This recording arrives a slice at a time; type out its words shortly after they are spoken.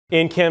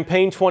In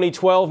campaign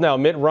 2012 now,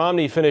 Mitt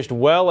Romney finished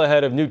well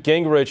ahead of Newt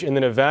Gingrich in the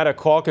Nevada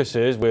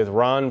caucuses, with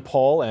Ron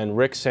Paul and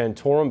Rick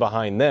Santorum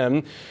behind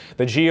them.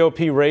 The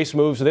GOP race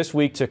moves this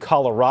week to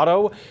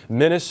Colorado,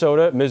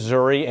 Minnesota,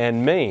 Missouri,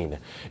 and Maine.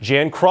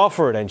 Jan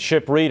Crawford and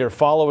Chip Reed are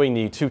following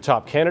the two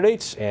top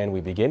candidates, and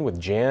we begin with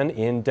Jan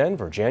in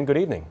Denver. Jan, good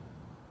evening.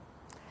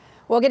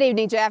 Well, good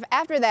evening, Jeff.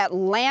 After that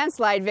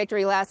landslide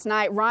victory last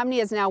night, Romney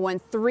has now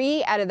won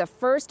 3 out of the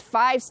first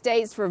 5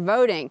 states for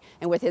voting.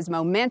 And with his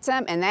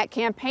momentum and that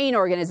campaign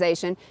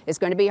organization, it's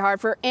going to be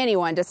hard for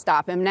anyone to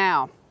stop him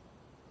now.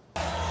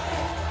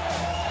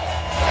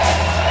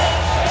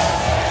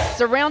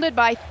 Surrounded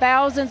by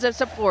thousands of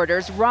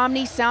supporters,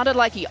 Romney sounded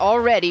like he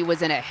already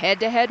was in a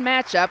head-to-head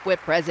matchup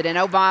with President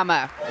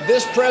Obama.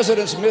 This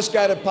president's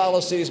misguided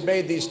policies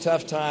made these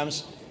tough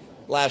times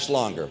last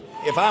longer.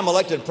 If I'm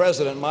elected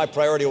president, my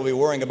priority will be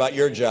worrying about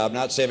your job,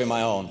 not saving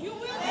my own. He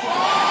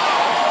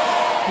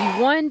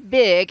won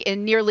big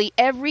in nearly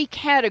every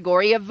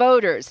category of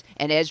voters,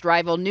 and edged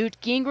rival Newt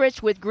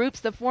Gingrich with groups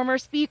the former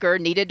speaker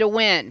needed to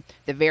win: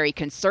 the very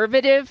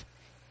conservative,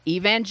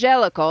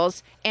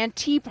 evangelicals, and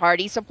Tea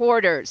Party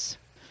supporters.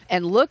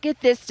 And look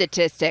at this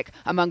statistic.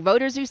 Among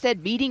voters who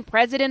said beating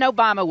President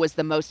Obama was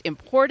the most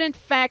important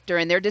factor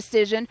in their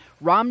decision,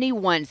 Romney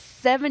won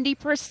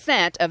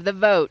 70% of the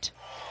vote.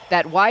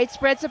 That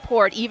widespread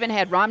support even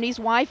had Romney's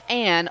wife,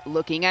 Ann,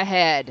 looking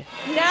ahead.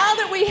 Now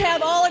that we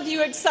have all of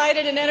you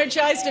excited and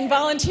energized and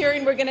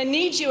volunteering, we're going to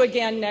need you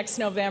again next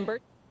November.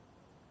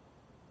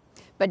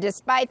 But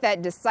despite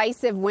that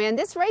decisive win,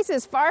 this race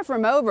is far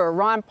from over.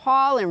 Ron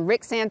Paul and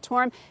Rick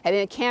Santorum have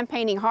been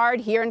campaigning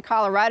hard here in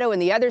Colorado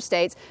and the other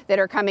states that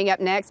are coming up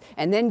next.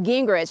 And then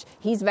Gingrich,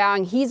 he's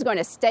vowing he's going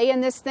to stay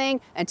in this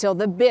thing until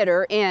the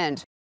bitter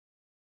end.